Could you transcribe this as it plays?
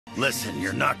Listen,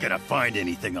 you're not gonna find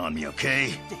anything on me,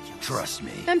 okay? Trust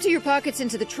me. Empty your pockets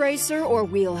into the tray, sir, or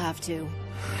we'll have to.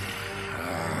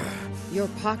 Your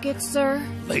pockets, sir?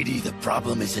 Lady, the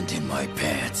problem isn't in my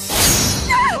pants.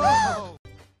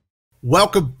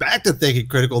 Welcome back to Thinking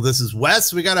Critical. This is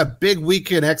Wes. We got a big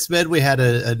week in X-Men. We had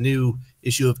a new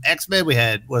issue of X-Men. We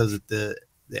had, what is it, the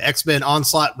X-Men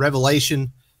Onslaught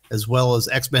Revelation, as well as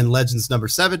X-Men Legends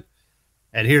 #7.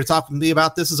 And here to talk with me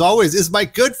about this, as always, is my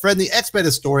good friend, the X-Men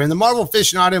historian, the Marvel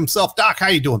aficionado himself. Doc, how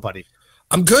you doing, buddy?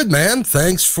 I'm good, man.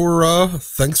 Thanks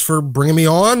for bringing me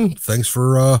on. Thanks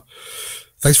for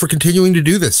continuing to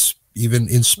do this, even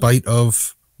in spite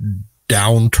of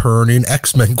downturn in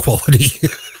X-Men quality.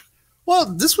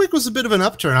 Well, this week was a bit of an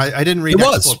upturn. I didn't read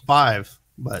X-Men 5,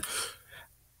 but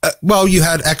well, you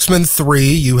had X-Men 3,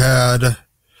 you had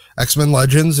X-Men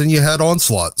Legends, and you had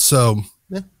Onslaught. So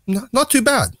yeah, not too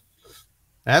bad.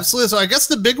 Absolutely. So I guess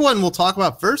the big one we'll talk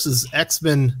about first is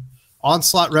X-Men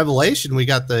Onslaught Revelation. We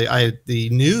got the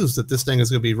news that this thing is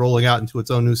going to be rolling out into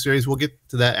its own new series. We'll get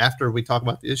to that after we talk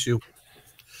about the issue.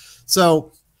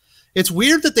 So it's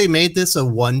weird that they made this a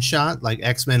one-shot, like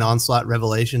X-Men Onslaught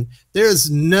Revelation. There is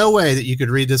no way that you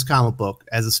could read this comic book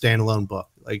as a standalone book.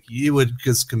 Like, you would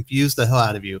just confuse the hell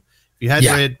out of you. If you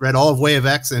had read all of Way of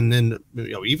X and then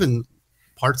even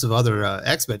parts of other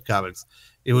X-Men comics,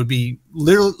 it would be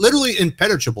literally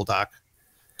impenetrable, Doc.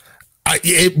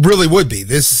 It really would be.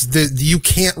 You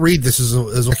can't read this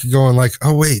as like going like,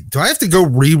 oh wait, do I have to go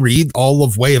reread all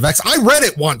of Way of X? I read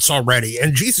it once already,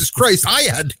 and Jesus Christ, I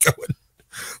had to go and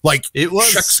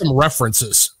check some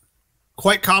references.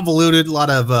 Quite convoluted, a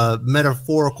lot of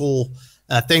metaphorical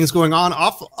things going on.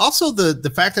 Also,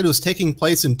 the fact that it was taking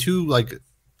place in two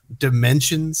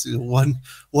dimensions. One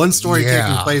story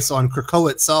taking place on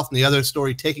Krakoa itself, and the other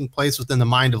story taking place within the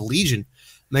mind of Legion,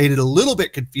 made it a little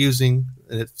bit confusing.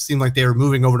 And it seemed like they were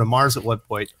moving over to Mars at one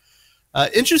point.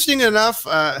 Interesting enough,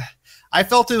 I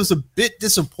felt it was a bit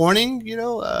disappointing.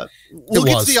 We'll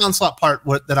get to the Onslaught part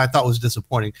that I thought was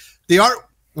disappointing. The art,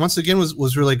 once again,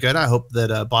 was really good. I hope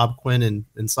that Bob Quinn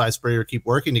and Cy Sprayer keep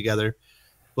working together.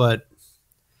 But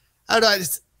I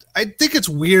think it's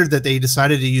weird that they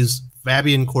decided to use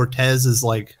Fabian Cortez as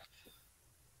like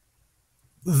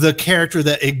the character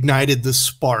that ignited the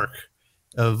spark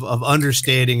of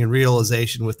understanding and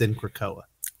realization within Krakoa.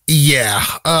 Yeah.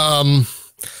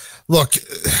 Look,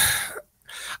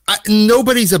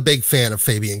 nobody's a big fan of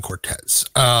Fabian Cortez.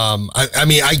 I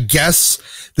mean, I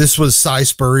guess this was Cy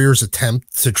Spurrier's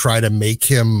attempt to try to make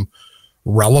him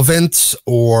relevant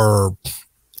or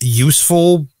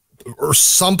useful or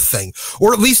something,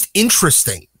 or at least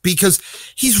interesting, because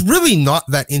he's really not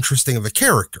that interesting of a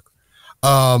character.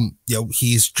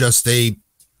 He's just a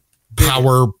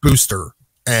power booster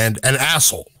and an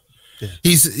asshole. Yeah.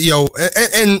 He's, him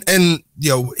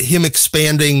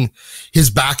expanding his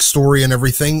backstory and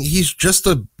everything. He's just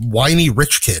a whiny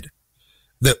rich kid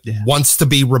that wants to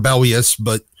be rebellious,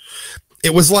 but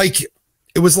it was like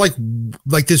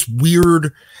this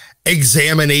weird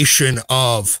examination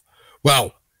of,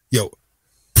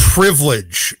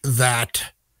 privilege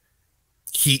that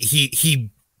he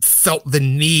felt the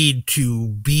need to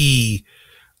be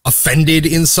offended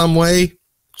in some way.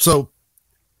 So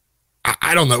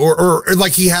I don't know, or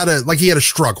like he had a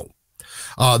struggle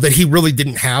that he really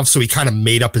didn't have, so he kind of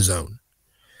made up his own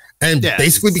and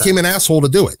basically became an asshole to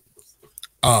do it.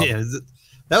 That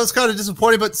was kind of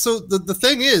disappointing. But so the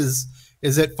thing is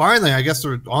that finally, I guess,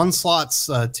 the Onslaught's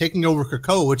taking over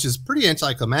Krakoa, which is pretty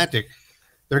anticlimactic.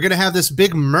 They're going to have this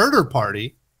big murder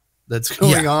party that's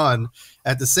going on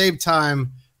at the same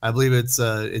time. I believe it's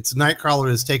Nightcrawler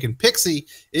has taken Pixie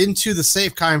into the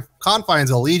safe confines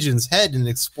of Legion's head and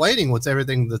explaining what's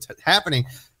everything that's happening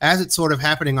as it's sort of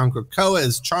happening on Krakoa,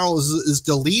 as Charles is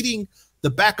deleting the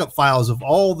backup files of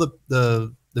all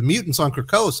the mutants on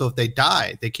Krakoa. So if they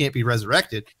die, they can't be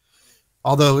resurrected.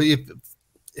 Although,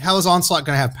 how is Onslaught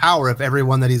going to have power if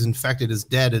everyone that he's infected is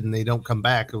dead and they don't come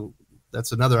back?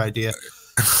 That's another idea.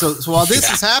 So while this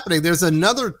is happening, there's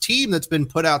another team that's been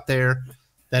put out there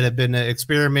that have been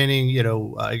experimenting.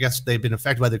 I guess they've been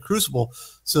affected by the Cruci-Ball.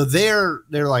 So they're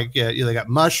like, they got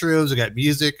mushrooms, they got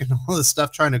music and all this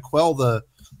stuff trying to quell the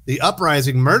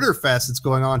uprising murder fest that's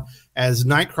going on, as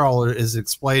Nightcrawler is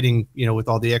explaining, with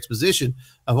all the exposition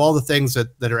of all the things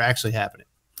that are actually happening.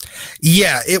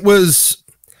 Yeah, it was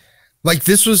like,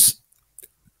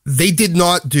 they did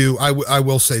not do, I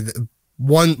will say that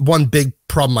one big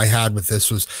problem I had with this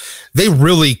was they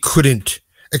really couldn't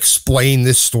explain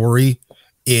this story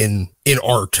in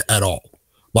art at all,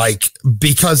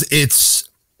 because it's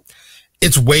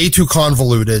way too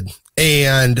convoluted.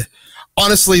 And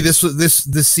honestly,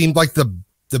 this seemed like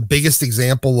the the biggest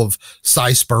example of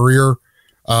Cy Spurrier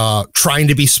trying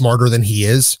to be smarter than he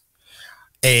is.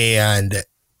 And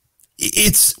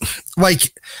it's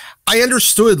like, I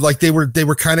understood like they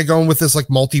were kind of going with this like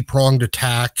multi-pronged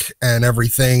attack and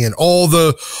everything, and all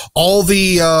the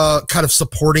kind of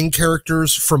supporting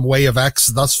characters from Way of X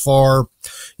thus far,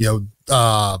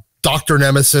 Dr.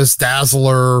 Nemesis,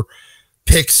 Dazzler,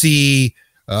 Pixie,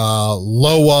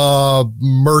 Loa,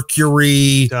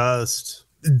 Mercury,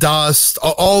 Dust,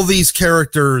 all these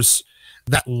characters,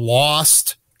 that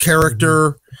Lost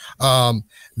character,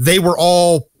 they were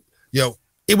all,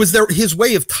 it was his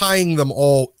way of tying them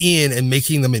all in and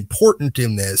making them important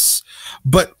in this,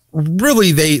 but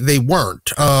really they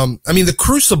weren't. I mean, the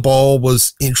Cruci-Ball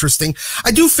was interesting.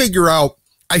 I do figure out,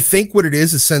 I think what it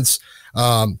is since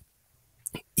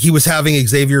he was having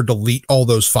Xavier delete all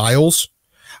those files,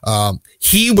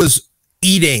 he was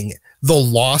eating the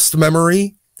lost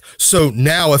memory. So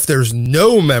now if there's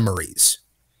no memories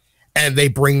and they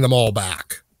bring them all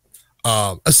back,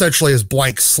 essentially as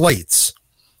blank slates,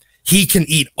 he can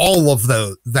eat all of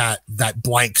that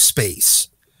blank space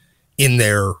in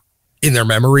their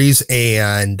memories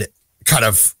and kind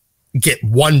of get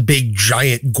one big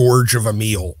giant gorge of a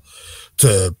meal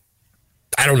to,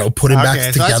 I don't know, put him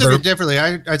back together. I took it differently.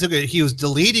 I took it, he was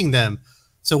deleting them.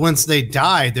 So once they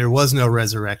died, there was no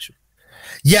resurrection.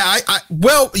 Yeah,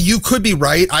 well, you could be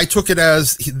right. I took it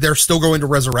as they're still going to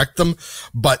resurrect them.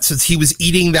 But since he was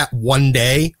eating that one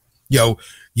day, you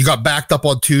got backed up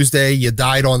on Tuesday, you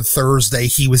died on Thursday,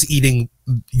 he was eating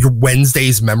your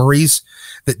Wednesday's memories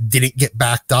that didn't get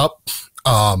backed up,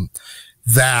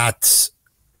 that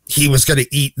he was going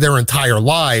to eat their entire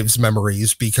lives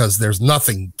memories because there's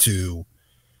nothing to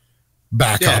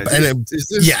back up. And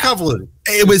it's convoluted.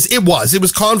 It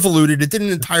was convoluted. It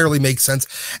didn't entirely make sense.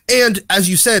 And as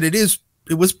you said, it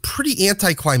was pretty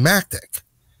anticlimactic.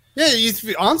 Yeah,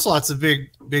 Onslaught's a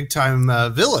big time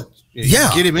villain. You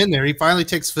get him in there. He finally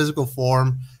takes physical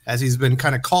form as he's been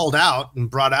kind of called out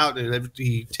and brought out. And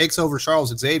he takes over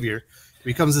Charles Xavier,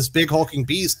 becomes this big hulking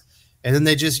beast, and then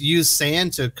they just use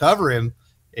sand to cover him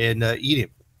and eat him.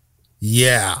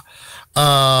 Yeah.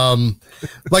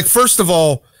 Like, first of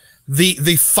all,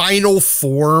 the final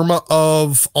form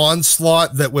of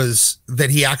Onslaught that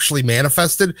he actually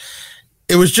manifested,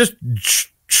 it was just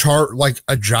like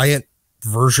a giant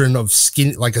version of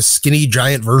a skinny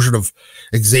giant version of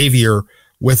Xavier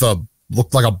with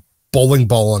looked like a bowling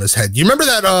ball on his head. Do you remember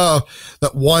that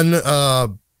one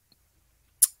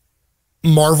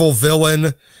Marvel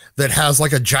villain that has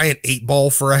like a giant 8-ball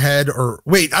for a head? Or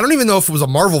wait, I don't even know if it was a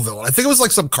Marvel villain. I think it was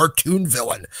like some cartoon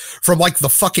villain from like the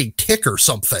fucking Tick or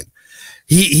something.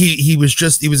 He was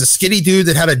a skinny dude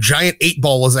that had a giant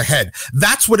 8-ball as a head.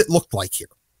 That's what it looked like here.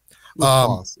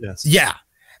 Yes. Yeah.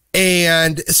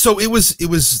 And so it was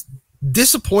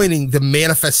disappointing, the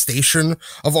manifestation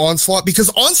of Onslaught, because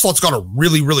Onslaught's got a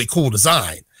really, really cool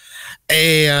design.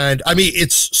 And I mean,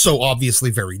 it's so obviously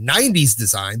very 90s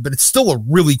design, but it's still a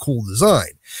really cool design.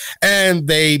 And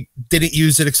they didn't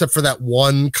use it except for that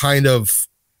one kind of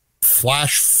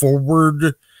flash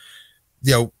forward,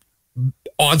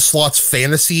 Onslaught's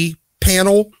fantasy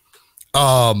panel.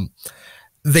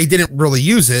 They didn't really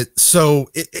use it, so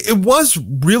it was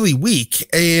really weak.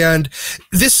 And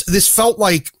this felt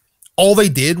like all they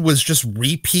did was just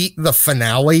repeat the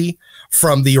finale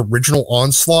from the original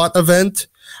Onslaught event,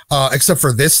 except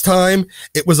for this time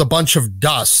it was a bunch of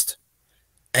dust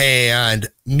and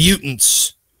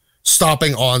mutants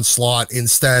stopping Onslaught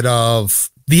instead of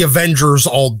the Avengers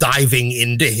all diving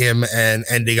into him and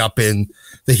ending up in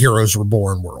the Heroes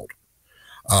Reborn world.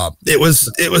 It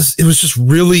was just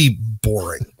really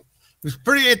boring. It was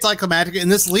pretty anticlimactic,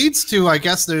 and this leads to, I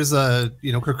guess, there's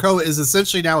Krakoa is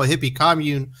essentially now a hippie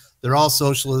commune. They're all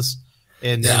socialists,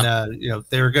 and then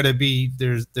they're going to be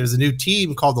there's a new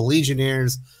team called the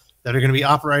Legionnaires that are going to be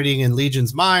operating in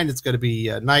Legion's mind. It's going to be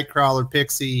Nightcrawler,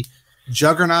 Pixie,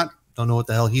 Juggernaut. Don't know what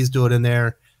the hell he's doing in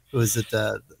there. Who is it?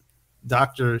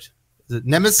 Dr.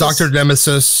 Nemesis. Dr.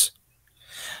 Nemesis.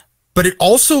 But it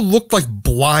also looked like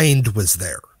Blind was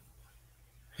there.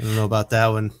 I don't know about that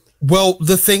one. Well,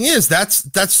 the thing is, that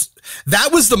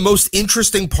was the most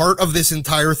interesting part of this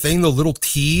entire thing, the little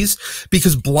tease,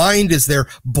 because Blind is there.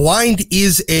 Blind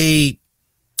is she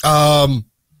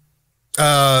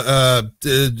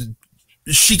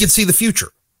can see the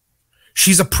future.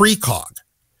 She's a precog.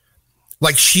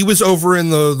 Like, she was over in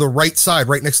the right side,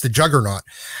 right next to Juggernaut.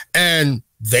 And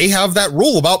they have that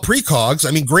rule about precogs.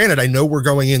 I mean, granted, I know we're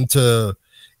going into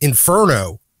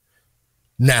Inferno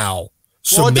now.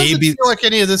 So well, it maybe doesn't feel like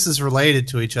any of this is related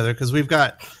to each other, because we've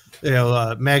got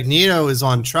Magneto is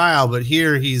on trial, but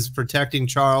here he's protecting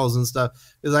Charles and stuff.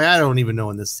 It's like, I don't even know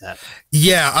when this is happening.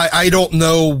 Yeah, I don't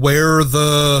know where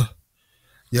the,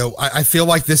 I feel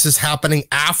like this is happening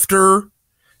after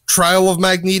Trial of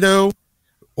Magneto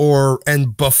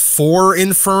and before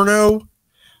Inferno,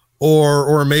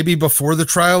 or maybe before the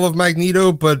Trial of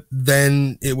Magneto, but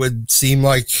then it would seem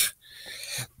like,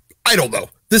 I don't know.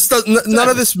 None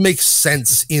of this makes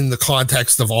sense in the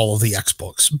context of all of the X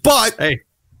books, but hey,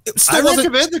 I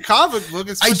recommend the comic book.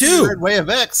 I do. Way of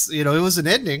X, it was an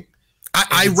ending.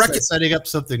 I recommend setting up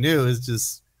something new is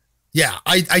just. Yeah,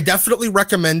 I definitely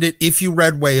recommend it if you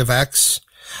read Way of X.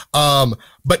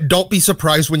 But don't be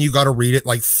surprised when you got to read it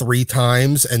like 3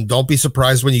 times, and don't be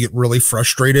surprised when you get really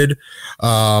frustrated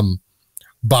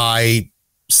by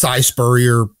Cy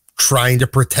Spurrier trying to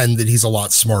pretend that he's a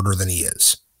lot smarter than he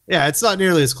is. Yeah, it's not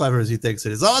nearly as clever as he thinks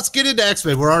it is. Oh, let's get into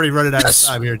X-Men. We're already running out of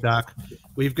time here, Doc.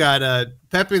 We've got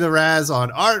Pepe the Raz on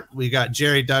art. We got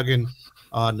Jerry Duggan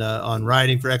on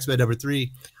writing for X-Men #3.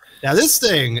 Now this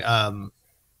thing,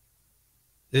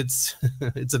 it's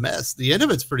a mess. The end of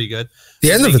it's pretty good.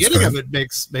 The beginning of it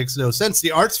makes no sense.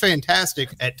 The art's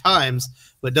fantastic at times,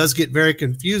 but does get very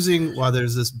confusing while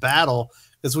there's this battle,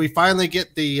 because we finally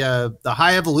get the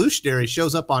High Evolutionary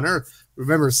shows up on Earth.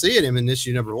 Remember seeing him in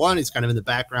issue #1. He's kind of in the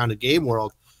background of Game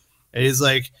World, and he's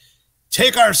like,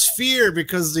 take our sphere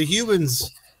because the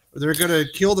humans, they're gonna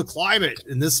kill the climate,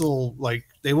 and this will, like,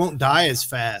 they won't die as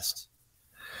fast,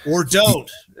 or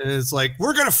don't. And it's like,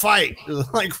 we're gonna fight.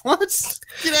 Like, what?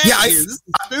 Get out of here. This is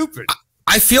stupid.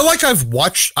 I feel like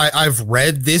I've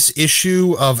read this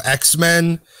issue of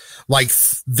X-Men. Like,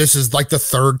 this is like the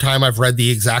 3rd time I've read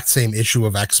the exact same issue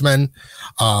of X-Men.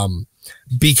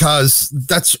 Because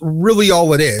that's really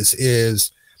all it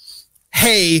is,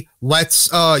 hey, let's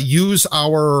use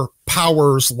our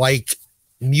powers like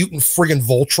mutant friggin'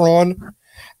 Voltron,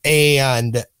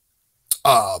 and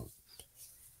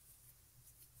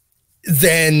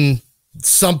then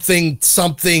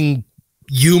something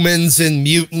humans and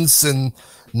mutants and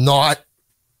not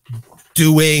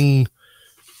doing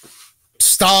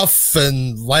stuff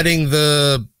and letting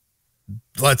the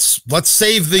let's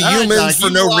save the humans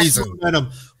for no reason. Momentum.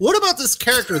 What about this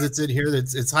character that's in here?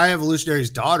 It's High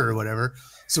Evolutionary's daughter or whatever.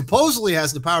 Supposedly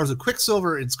has the powers of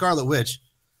Quicksilver and Scarlet Witch.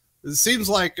 It seems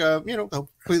like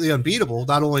completely unbeatable.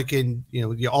 Not only can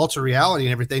you alter reality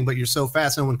and everything, but you're so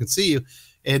fast no one can see you,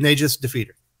 and they just defeat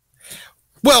her.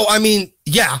 Well, I mean,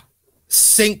 yeah,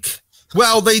 Sync.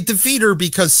 Well, they defeat her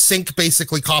because Sync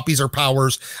basically copies her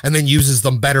powers and then uses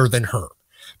them better than her.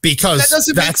 Because that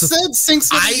doesn't make sense. Sync's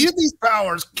doesn't use these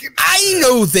powers. I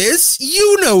know this.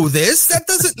 You know this. That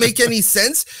doesn't make any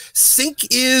sense. Sync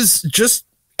is just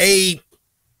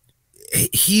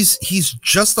he's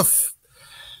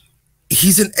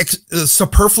a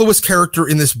superfluous character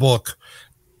in this book.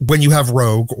 When you have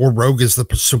Rogue, or Rogue is the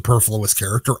superfluous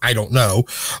character, I don't know,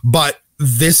 but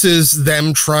this is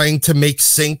them trying to make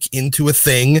Sync into a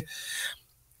thing,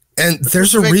 and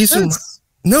there's a reason.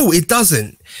 No, it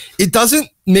doesn't. It doesn't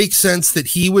make sense that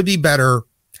he would be better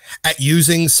at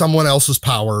using someone else's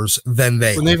powers than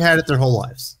when they've had it their whole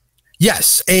lives.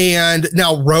 Yes, and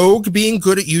now Rogue being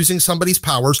good at using somebody's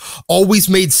powers always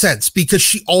made sense, because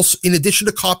she also, in addition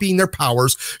to copying their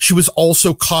powers, she was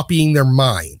also copying their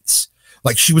minds.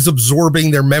 Like, she was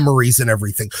absorbing their memories and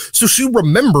everything. So she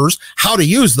remembers how to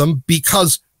use them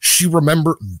because she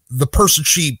remembered the person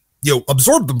she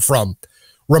absorbed them from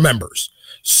remembers.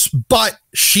 But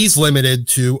she's limited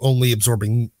to only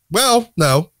absorbing, well,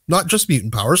 no, not just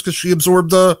mutant powers, because she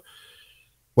absorbed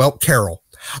Carol.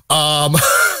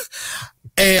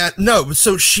 And no,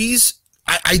 so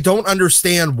I don't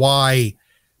understand why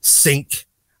Sync,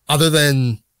 other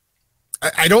than,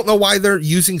 I don't know why they're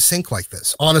using Sync like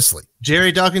this, honestly.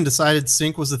 Jerry Duggan decided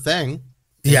Sync was a thing.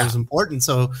 Yeah. It was important.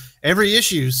 So every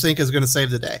issue, Sync is going to save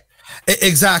the day.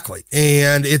 Exactly.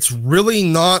 And it's really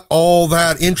not all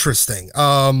that interesting.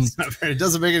 It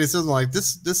doesn't make any sense. Like,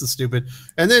 this is stupid.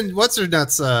 And then what's her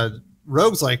nuts?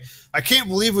 Rogue's like, I can't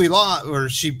believe we lost, or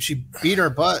she beat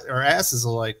our butt, our asses.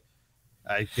 Like,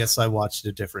 I guess I watched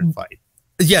a different fight.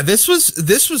 Yeah, this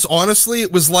was honestly,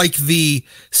 it was like the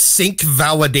Sync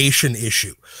validation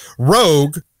issue.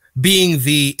 Rogue, being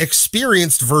the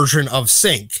experienced version of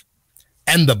Sync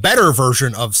and the better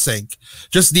version of Sync,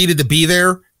 just needed to be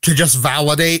there to just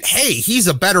validate, hey, he's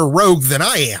a better Rogue than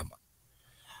I am.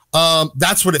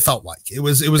 That's what it felt like. It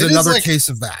was another case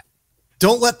of that.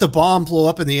 Don't let the bomb blow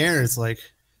up in the air. It's like,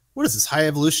 what is this High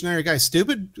Evolutionary guy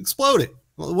stupid? Explode it.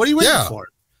 What are you waiting for?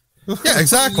 Yeah,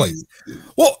 exactly.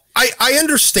 Well, I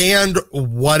understand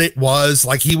what it was.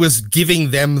 Like, he was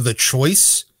giving them the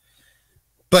choice,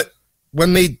 but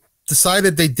when they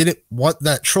decided they didn't want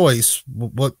that choice,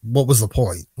 what was the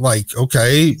point? Like,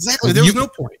 okay, exactly. There was no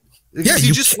point. Yeah,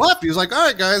 he just left. He was like, "All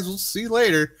right, guys, we'll see you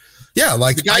later." Yeah,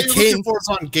 like the guy you're looking for is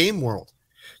on Game World.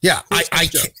 Yeah,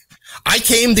 I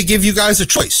came to give you guys a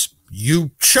choice.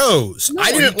 You chose. No,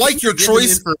 I didn't like your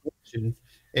choice. And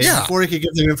before he could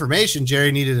give them information,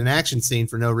 Jerry needed an action scene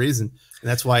for no reason, and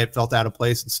that's why it felt out of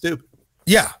place and stupid.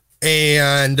 Yeah,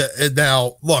 and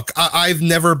now look, I've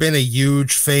never been a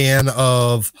huge fan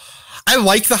of. I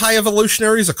like the High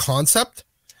Evolutionary as a concept.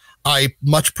 I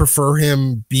much prefer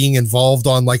him being involved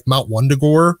on like Mount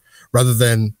Wundagore rather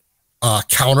than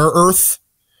Counter Earth,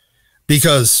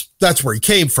 because that's where he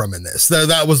came from in this.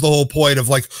 That was the whole point of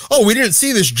like, oh, we didn't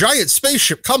see this giant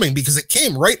spaceship coming because it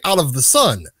came right out of the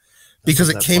sun, because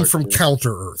it came from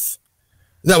Counter Earth.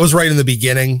 That was right in the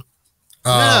beginning.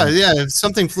 Yeah. If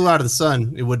something flew out of the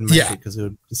sun, it wouldn't make it because it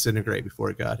would disintegrate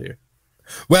before it got here.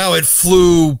 Well, it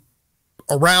flew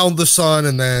around the sun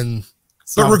and then.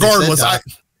 But regardless,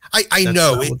 I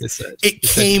know it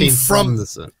came from the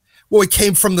sun. Well, it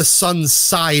came from the sun's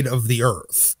side of the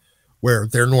Earth, where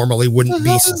there normally wouldn't be.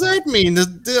 What does that mean?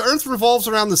 The Earth revolves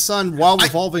around the sun while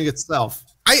revolving itself.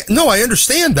 I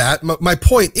understand that. My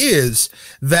point is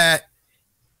that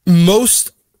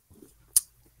most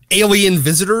alien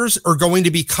visitors are going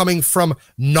to be coming from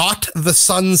not the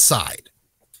sun side.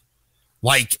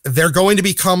 Like they're going to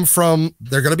be coming from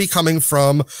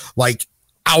like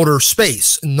outer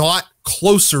space, not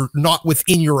closer, not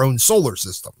within your own solar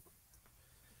system.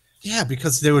 Yeah,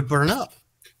 because they would burn up.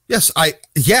 Yes,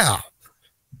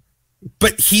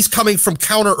 but he's coming from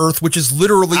Counter Earth, which is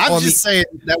literally I'm just saying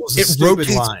that was a stupid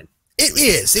line. It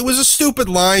is. It was a stupid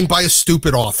line by a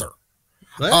stupid author.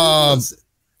 Well,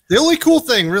 the only cool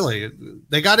thing, really,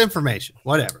 they got information.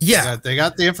 Whatever. Yeah, they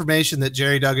got the information that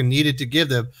Jerry Duggan needed to give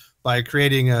them by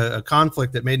creating a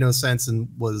conflict that made no sense and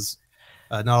was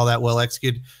not all that well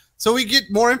executed. So we get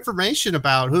more information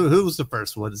about who was the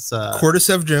first one. It's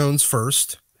Cordyceps Jones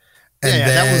first. And then,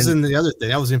 that was in the other thing.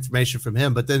 That was information from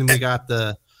him. But then we got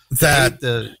the guy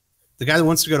that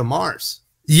wants to go to Mars.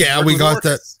 Yeah, we got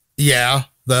that. Yeah,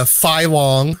 the Phi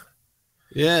Long.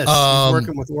 Yes, he's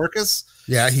working with Orcus.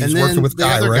 Yeah, he's working with the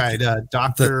other guy,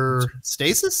 Dr.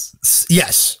 Stasis.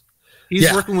 Yes,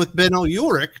 he's working with Ben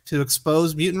Ulrich to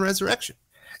expose mutant resurrection.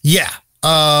 Yeah,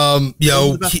 one of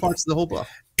the best parts of the whole book.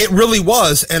 It really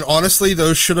was, and honestly,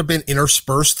 those should have been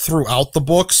interspersed throughout the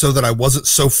book so that I wasn't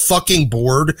so fucking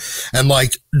bored and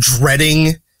like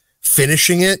dreading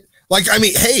finishing it. Like, I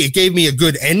mean, hey, it gave me a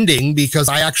good ending because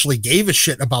I actually gave a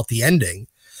shit about the ending.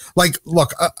 Like,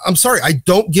 look, I'm sorry, I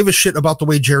don't give a shit about the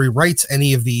way Jerry writes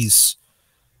any of these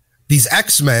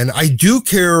X-Men. I do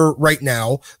care right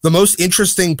now. The most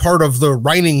interesting part of the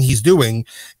writing he's doing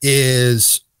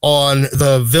is on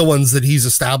the villains that he's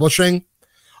establishing.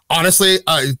 Honestly,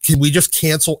 can we just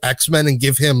cancel X-Men and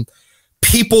give him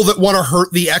people that want to hurt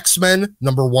the X-Men,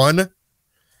 number one?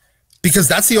 Because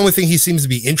that's the only thing he seems to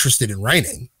be interested in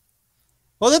writing.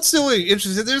 Well, that's still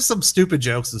interesting. There's some stupid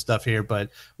jokes and stuff here, but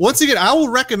once again, I will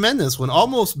recommend this one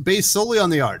almost based solely on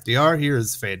the art. The art here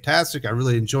is fantastic. I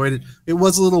really enjoyed it. It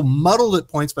was a little muddled at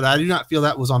points, but I do not feel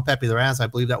that was on Pepe Larraz. I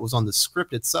believe that was on the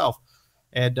script itself.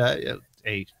 And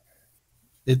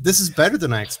this is better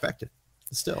than I expected.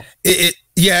 Still,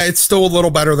 it's still a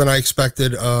little better than I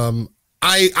expected.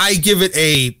 I give it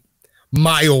a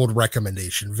mild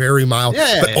recommendation, very mild,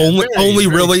 but only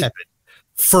really tepid.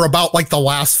 For about like the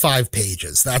last 5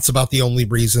 pages. That's about the only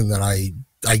reason that I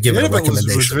give it a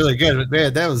recommendation. It was really good, but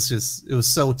man, that was just, it was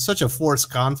such a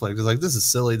forced conflict. It was like, this is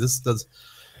silly. This does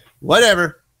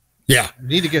whatever. Yeah, we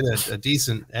need to get a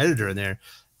decent editor in there.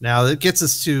 Now that gets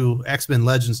us to X-Men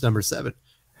Legends number 7.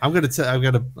 I'm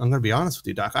gonna be honest with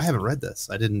you, Doc. I haven't read this.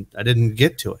 I didn't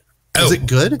get to it. Was it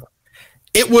good?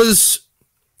 It was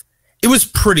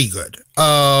pretty good.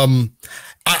 This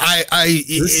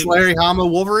Larry Hama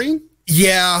Wolverine?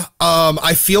 Yeah.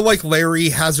 I feel like Larry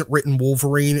hasn't written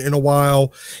Wolverine in a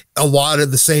while. A lot of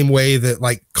the same way that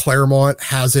like Claremont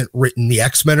hasn't written the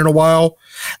X-Men in a while.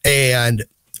 And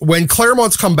when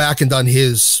Claremont's come back and done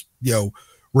his,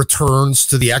 returns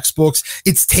to the X books,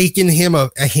 it's taken him a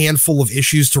handful of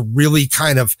issues to really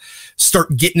kind of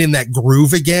start getting in that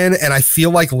groove again. And I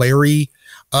feel like Larry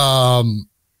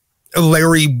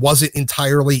wasn't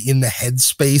entirely in the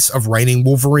headspace of writing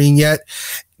Wolverine yet,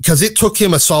 because it took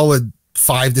him a solid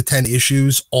 5 to 10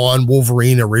 issues on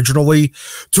Wolverine originally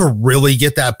to really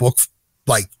get that book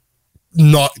like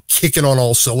not kicking on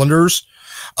all cylinders.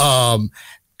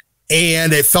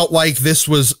 And it felt like this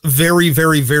was very,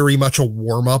 very, very much a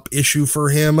warm-up issue for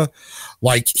him.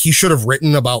 Like, he should have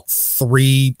written about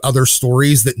 3 other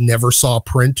stories that never saw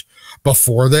print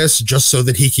before this, just so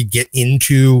that he could get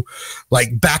into,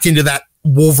 like, back into that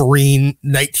Wolverine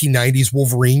 1990s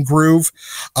Wolverine groove.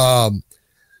 But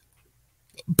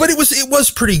it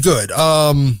was pretty good.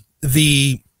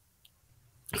 The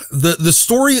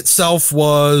story itself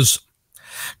was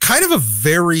kind of a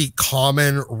very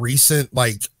common recent,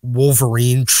 like,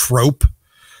 Wolverine trope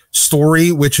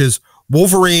story, which is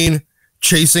Wolverine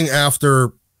chasing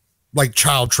after, like,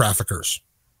 child traffickers.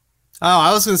 Oh,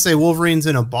 I was going to say Wolverine's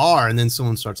in a bar and then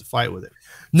someone starts a fight with it.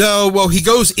 No, well, he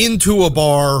goes into a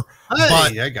bar,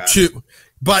 Hey,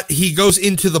 but he goes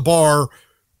into the bar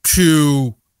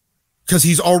because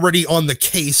he's already on the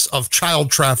case of child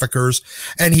traffickers,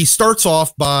 and he starts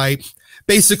off by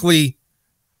basically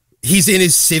he's in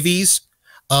his civvies,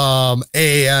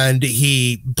 and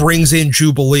he brings in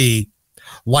Jubilee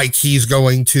like he's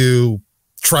going to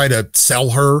try to sell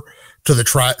her to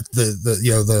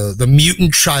the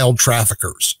mutant child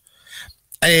traffickers.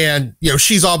 And,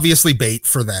 she's obviously bait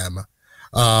for them.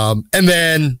 And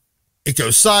then it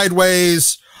goes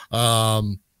sideways.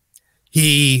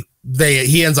 He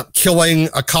ends up killing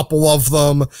a couple of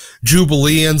them.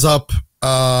 Jubilee ends up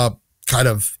kind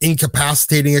of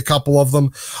incapacitating a couple of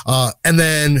them. And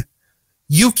then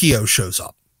Yukio shows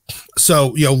up.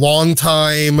 So, long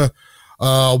time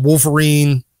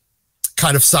Wolverine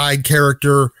kind of side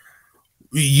character,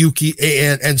 Yuki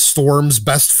and Storm's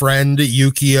best friend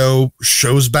Yukio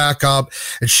shows back up,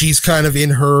 and she's kind of in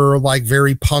her, like,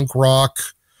 very punk rock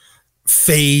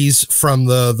phase from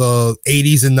the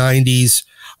 80s and 90s.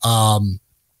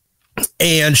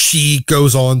 And she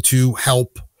goes on to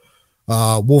help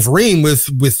Wolverine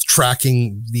with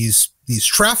tracking these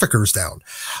traffickers down,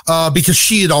 because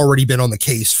she had already been on the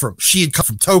case she had come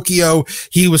from Tokyo.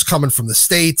 He was coming from the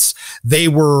States. They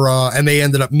were, and they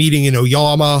ended up meeting in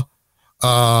Oyama,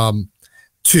 and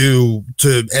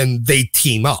they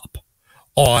team up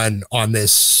on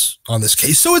this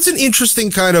case. So it's an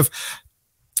interesting kind of,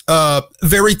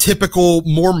 very typical,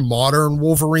 more modern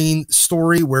Wolverine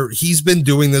story where he's been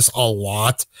doing this a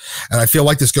lot. And I feel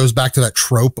like this goes back to that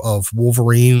trope of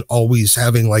Wolverine always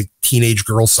having, like, teenage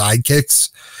girl sidekicks.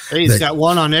 Hey, he's got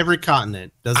one on every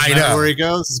continent. Doesn't matter where he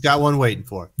goes, he's got one waiting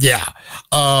for him. Yeah.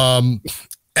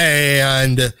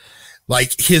 And,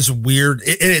 like, his weird,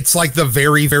 it's like the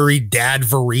very, very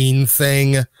Dad-Verine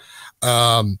thing.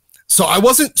 So I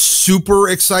wasn't super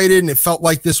excited, and it felt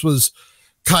like this was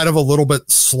kind of a little bit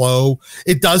slow.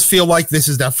 It does feel like this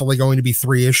is definitely going to be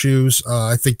 3 issues.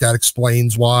 I think that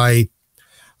explains why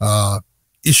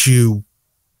issue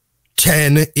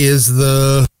 10 is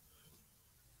the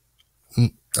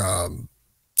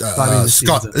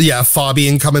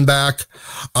Fabian coming back.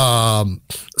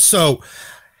 So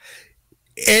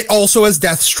it also has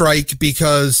Deathstrike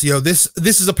because, this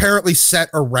is apparently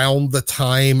set around the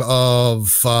time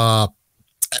of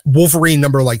Wolverine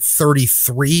number, like,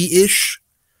 33-ish.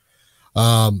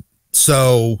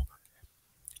 So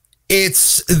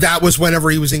that was whenever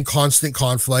he was in constant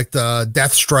conflict.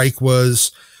 Deathstrike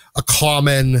was a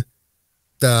common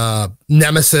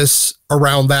nemesis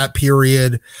around that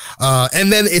period.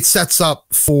 And then it sets up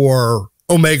for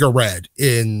Omega Red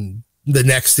in the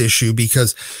next issue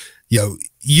because,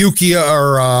 Yukio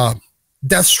or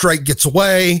Deathstrike gets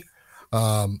away.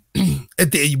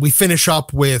 We finish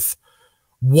up with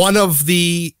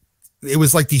it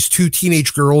was like these 2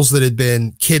 teenage girls that had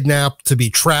been kidnapped to be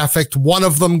trafficked. One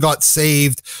of them got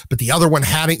saved, but the other one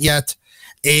hadn't yet.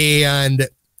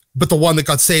 But the one that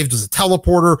got saved was a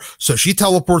teleporter. So she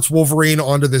teleports Wolverine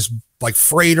onto this, like,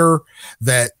 freighter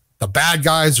that the bad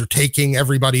guys are taking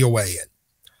everybody away in.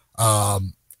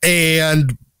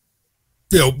 And,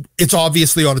 it's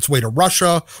obviously on its way to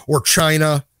Russia or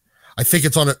China. I think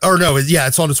it's on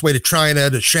its way to China,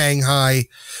 to Shanghai.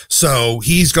 So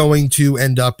he's going to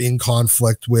end up in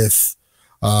conflict with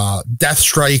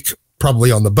Deathstrike,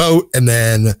 probably on the boat. And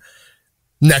then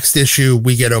next issue,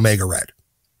 we get Omega Red.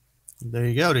 There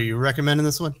you go. Do you recommend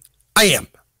this one? I am.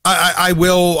 I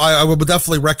will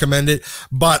definitely recommend it,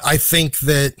 but I think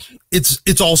that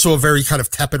it's also a very kind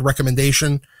of tepid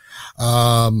recommendation.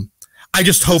 I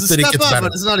just hope that it gets better.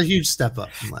 But it's not a huge step up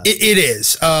from last. It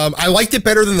is. I liked it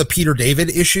better than the Peter David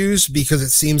issues because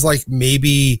it seems like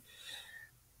maybe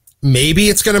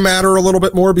it's going to matter a little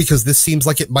bit more because this seems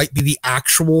like it might be the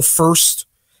actual first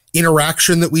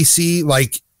interaction that we see.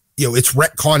 Like, it's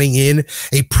retconning in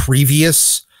a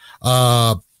previous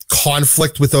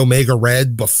conflict with Omega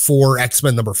Red before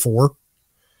X-Men number 4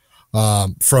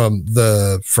 from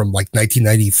like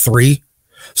 1993.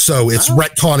 So it's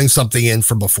retconning something in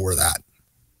from before that.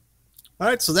 All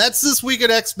right, so that's this week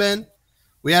at X-Men.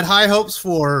 We had high hopes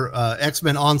for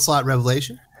X-Men Onslaught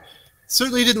Revelation.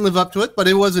 Certainly didn't live up to it, but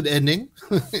it was an ending.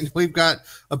 We've got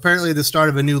apparently the start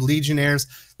of a new Legionnaires.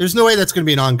 There's no way that's going to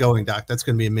be an ongoing, Doc. That's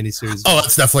going to be a miniseries. Oh,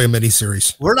 it's definitely a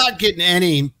miniseries. We're not getting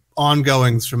any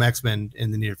ongoings from X-Men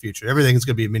in the near future. Everything is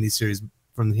going to be a miniseries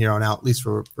from here on out, at least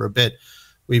for a bit.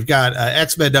 We've got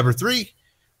X-Men #3.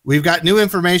 We've got new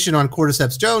information on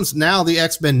Cordyceps Jones. Now the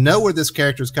X-Men know where this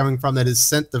character is coming from that has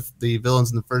sent the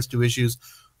villains in the first 2 issues.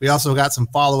 We also got some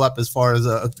follow-up as far as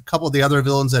a couple of the other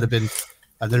villains that have been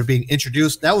that are being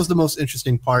introduced. That was the most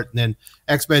interesting part. And then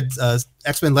X-Men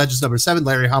Legends #7,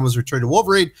 Larry Hama's Return to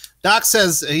Wolverine. Doc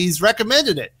says he's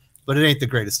recommended it, but it ain't the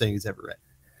greatest thing he's ever read.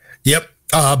 Yep.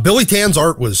 Billy Tan's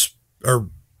art was, or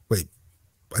wait,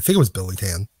 I think it was Billy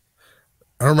Tan.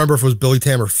 I don't remember if it was Billy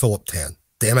Tan or Philip Tan.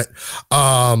 Damn it.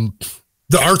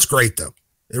 The art's great though.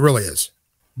 It really is.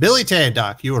 Billy Tan,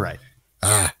 Doc, you were right.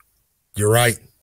 You're right.